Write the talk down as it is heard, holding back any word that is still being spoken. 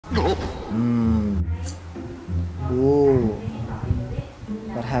Ooh.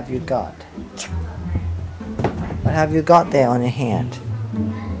 What have you got? What have you got there on your hand?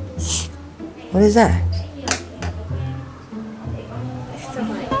 What is that?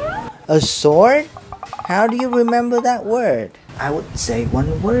 A sword? How do you remember that word? I would say one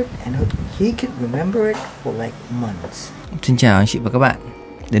word and he could remember it for like months. Xin chào anh chị và các bạn.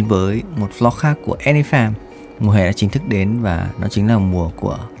 Đến với một vlog khác của Anniefam. Mùa hè đã chính thức đến và nó chính là mùa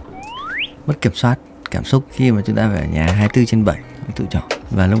của mất kiểm soát cảm xúc khi mà chúng ta phải ở nhà 24/7 với tụi nhỏ.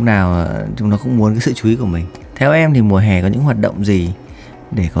 Và lúc nào chúng nó cũng muốn cái sự chú ý của mình. Theo em thì mùa hè có những hoạt động gì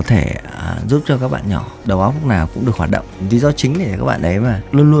để có thể giúp cho các bạn nhỏ đầu óc lúc nào cũng được hoạt động? Lý do chính để các bạn ấy mà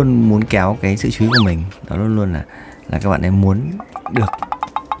luôn luôn muốn kéo cái sự chú ý của mình, đó luôn luôn là các bạn ấy muốn được.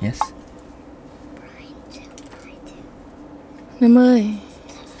 Yes. Em ơi.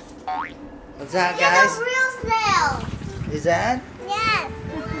 What's that, guys? It's a real snail. Is that? Yes.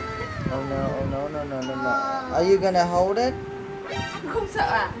 Oh no, oh no, no, no, no, no. Are you gonna hold it? Không sợ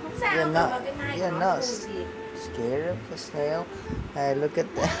à? Không sao. You're not scared of the snail? Hey, look at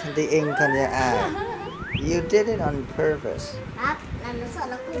the ink on your eye. You did it on purpose. Đó, là nó sợ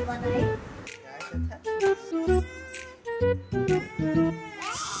nó cùi vào đấy.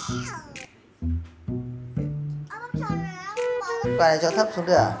 Quả này cho thấp xuống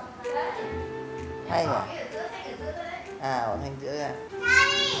được à? Hay nhỉ? À, bỏ thanh giữa ra.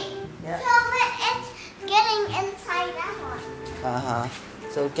 Yeah. So it's getting inside that one.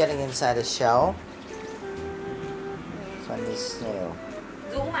 So getting inside the shell. Funny snail.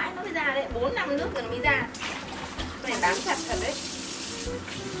 Rũ mãi nó mới ra đấy, 4-5 nước rồi nó mới ra. Cái này bám chặt thật đấy.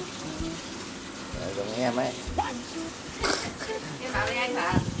 Đấy, giống em ấy. Em bảo với anh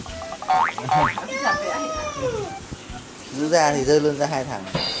hả? Rũ ra thì rơi luôn ra hai thằng.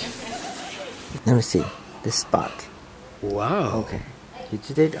 Let me see this spot. Wow. Okay, you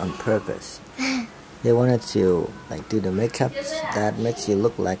did it on purpose. They wanted to like do the makeup that makes you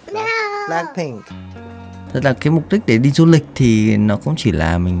look like Blackpink. Thật là cái mục đích để đi du lịch thì nó cũng chỉ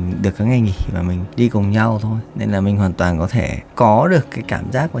là mình được cái ngày nghỉ và mình đi cùng nhau thôi. Nên là mình hoàn toàn có thể có được cái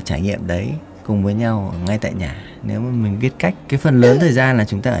cảm giác và trải nghiệm đấy cùng với nhau ngay tại nhà. Nếu mà mình biết cách, cái phần lớn thời gian là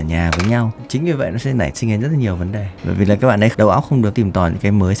chúng ta ở nhà với nhau. Chính vì vậy nó sẽ nảy sinh ra rất là nhiều vấn đề. Bởi vì là các bạn ấy đầu óc không được tìm tòi những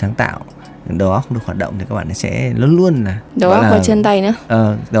cái mới sáng tạo, đầu óc không được hoạt động thì các bạn ấy sẽ luôn luôn là đầu óc và chân tay nữa.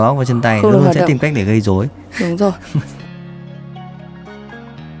 Đầu óc và chân tay luôn luôn sẽ tìm cách để gây rối. Đúng rồi.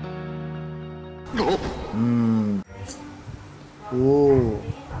 Ooh.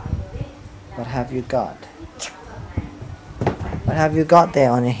 What have you got? What have you got there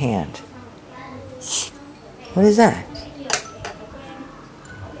on your hand? What is that?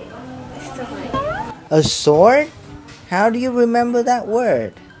 A sword? How do you remember that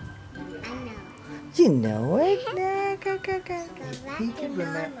word? You know it? He could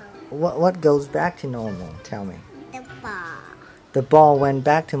remember. What goes back to normal? Tell me. The ball. The ball went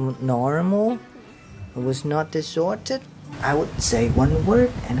back to normal? It was not distorted? I would say one word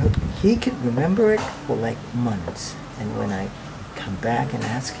and he could remember it for like months. And when I come back and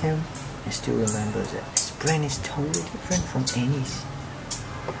ask him, he still remembers it. His brain is totally different from Annie's.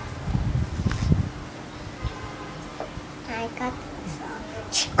 I got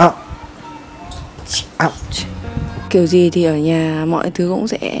this. Oh. Ouch. Kiểu gì thì ở nhà mọi thứ cũng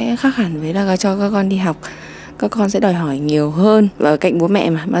sẽ khác hẳn với là cho các con đi học. Các con sẽ đòi hỏi nhiều hơn. Và ở cạnh bố mẹ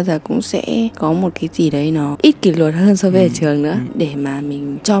mà bao giờ cũng sẽ có một cái gì đấy nó ít kỷ luật hơn so với ở trường nữa. Để mà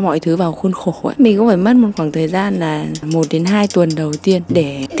mình cho mọi thứ vào khuôn khổ ấy. Mình cũng phải mất một khoảng thời gian là 1 đến 2 tuần đầu tiên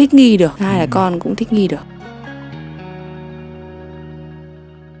để thích nghi được. Hai là con cũng thích nghi được.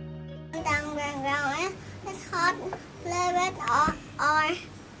 It's hot a little bit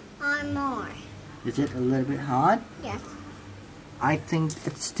or more. Is it a little bit hot? Yes. I think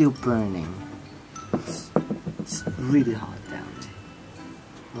it's still burning. It's really hot down there.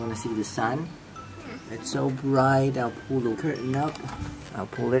 You wanna see the sun? Yeah. It's so bright. I'll pull the curtain up. I'll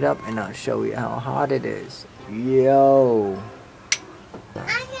pull it up and I'll show you how hot it is. Yo!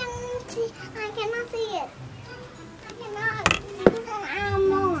 I cannot see it. I cannot add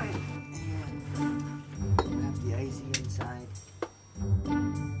more. Have the AC inside.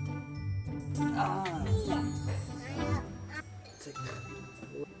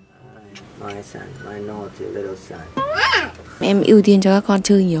 My son, my naughty little son. Em ưu tiên cho các con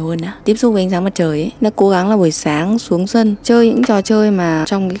chơi nhiều hơn á, tiếp xúc với ánh sáng mặt trời ấy. Nó cố gắng là buổi sáng xuống sân chơi những trò chơi mà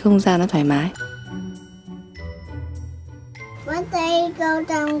trong cái không gian nó thoải mái. When they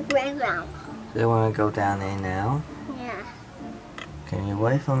go down playground. They want to go down there now? Yeah. Can you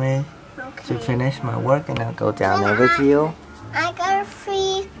wait for me Okay. to finish my work and I'll go down there with you? I got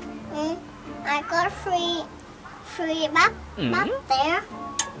free bắp there.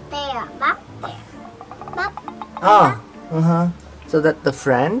 there. Bop there. Bop. Oh, so that the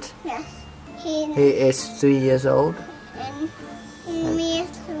friend, Yes. he is 3 years old. And me is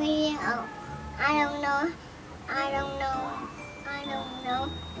 3 years old. I don't know.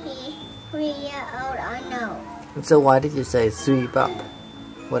 He's 3 years old or no. So why did you say 3 bop?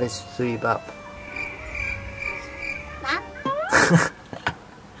 What is 3 bop? Bop.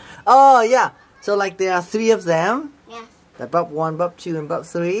 Oh yeah. So like there are 3 of them. Yes. The bop 1, bop 2, and bop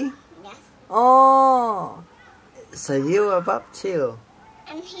 3. Yes. Oh. So you are bop 2.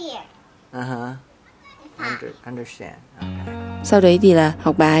 And here. Understand. Okay. Sau đấy thì là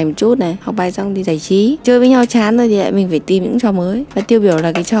học bài một chút này, học bài xong thì giải trí, chơi với nhau chán rồi thì lại mình phải tìm những trò mới. Và tiêu biểu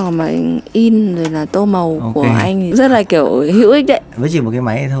là cái trò mà in rồi là tô màu của anh thì rất là kiểu hữu ích đấy. Với chỉ một cái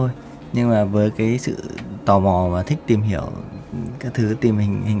máy này thôi, nhưng mà với cái sự tò mò và thích tìm hiểu các thứ, tìm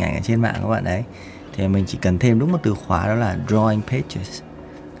hình ảnh ở trên mạng các bạn đấy, thì mình chỉ cần thêm đúng một từ khóa, đó là drawing pages.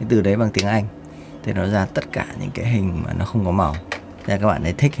 Cái từ đấy bằng tiếng Anh thì nó ra tất cả những cái hình mà nó không có màu. Thế các bạn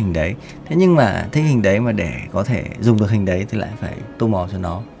ấy thích hình đấy. Thế nhưng mà thích hình đấy mà để có thể dùng được hình đấy thì lại phải tô màu cho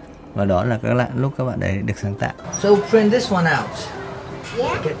nó. Và đó là lúc các bạn ấy được sáng tạo. So print this one out.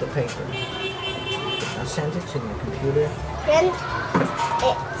 Yeah. Get the paper. I'll send it to your computer. Print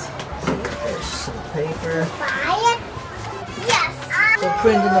it. See, there's some paper. Buy it. Yes. So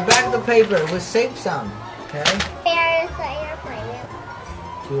print in the back of the paper. We'll save some. Okay. There is the airplane.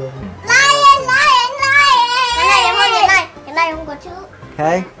 2 of them. Lion. Cái này không có chữ.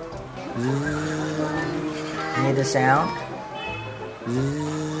 Okay. Need a sound.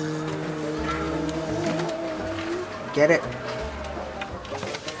 Get it?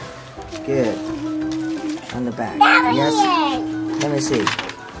 Good. On the back. Yes. Let me see.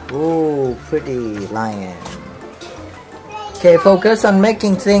 Ooh, pretty lion. Okay, focus on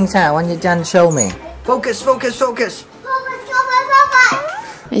making things. When you're done, show me. Focus.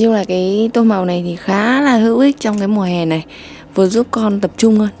 Nói chung là cái tô màu này thì khá là hữu ích trong cái mùa hè này. Vừa giúp con tập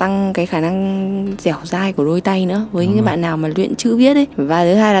trung hơn, tăng cái khả năng dẻo dai của đôi tay nữa với những cái bạn nào mà luyện chữ viết ấy. Và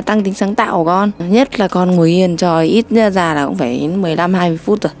thứ hai là tăng tính sáng tạo của con. Nhất là con ngồi yên trời ít ra là cũng phải 15-20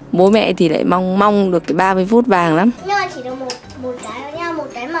 phút rồi. Bố mẹ thì lại mong được cái 30 phút vàng lắm. Nhưng mà chỉ được một cái nha, một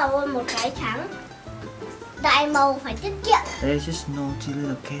cái màu, một cái trắng. Đại màu phải tiết kiệm. There's just naughty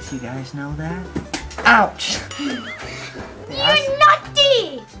little kids, you guys know that? Ouch! You're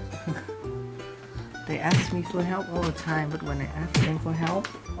naughty! They ask me for help all the time, but when I ask them for help,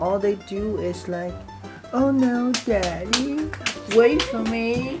 all they do is like, oh no, daddy, wait for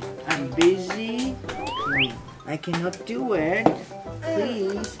me, I'm busy, I cannot do it,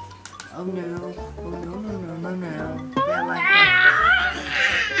 please, oh no, they're like that.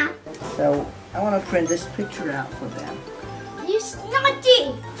 So, I want to print this picture out for them. You're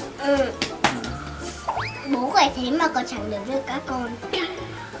naughty! Bố khỏe thế mà còn chẳng được với các con.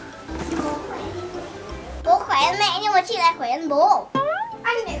 Bố khỏe hơn mẹ nhưng mà chị lại khỏe hơn bố.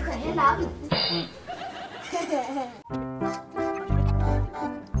 Anh lại khỏe hơn lắm.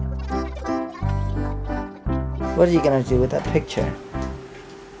 What are you gonna do with that picture?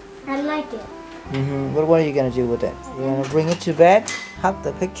 I like it. But what are you gonna do with it? You gonna bring it to bed? Hug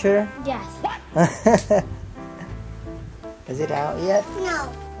the picture? Yes. Is it out yet? No.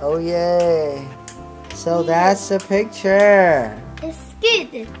 Oh yay! So that's the picture. It's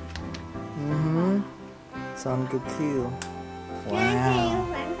good. Son Goku. Wow.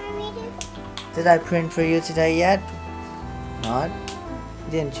 Did I print for you today yet? Not?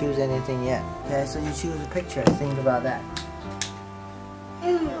 You didn't choose anything yet. Okay, so you choose a picture. Think about that.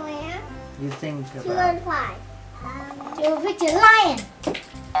 Where? You think Two about and five. You picked a lion.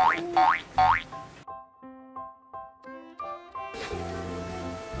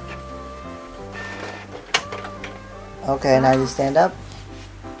 Okay, now you stand up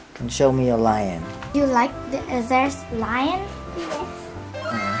and show me your lion. You like there's lion? Yes.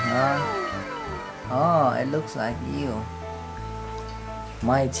 Oh, it looks like you.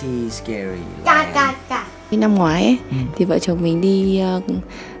 Mighty scary lion. Năm ngoái ấy, thì vợ chồng mình đi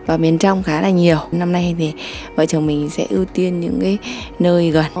vào miền trong khá là nhiều. Năm nay thì vợ chồng mình sẽ ưu tiên những cái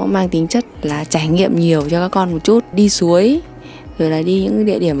nơi gần, nó mang tính chất là trải nghiệm nhiều cho các con một chút. Đi suối, rồi là đi những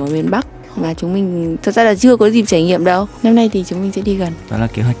địa điểm ở miền Bắc mà chúng mình thật ra là chưa có dịp trải nghiệm đâu. Năm nay thì chúng mình sẽ đi gần. Đó là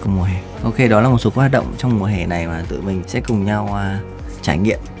kế hoạch của mùa hè. Ok, đó là một số các hoạt động trong mùa hè này mà tụi mình sẽ cùng nhau trải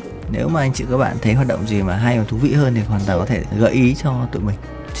nghiệm. Nếu mà anh chị các bạn thấy hoạt động gì mà hay và thú vị hơn thì hoàn toàn có thể gợi ý cho tụi mình.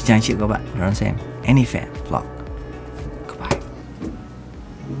 Xin chào anh chị các bạn đón xem Anniefam vlog. Goodbye.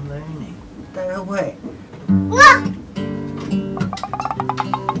 Learning. Stay away.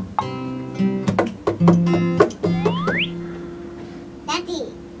 Daddy.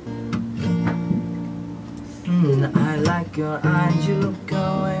 I like your eyes, you look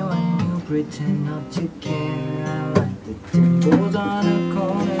away. pretend not to care. I like the dimples on the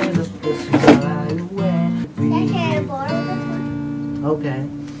corners of the smile you wear. Okay.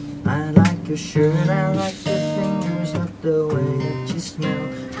 I like your shirt, I like your fingers, not the way that you smell.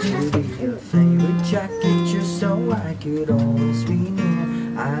 To be your favorite jacket just so I could always be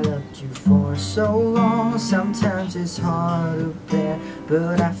near. I loved you for so long, sometimes it's hard to bear.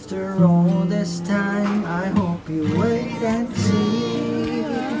 But after all this time, I hope you wait and see.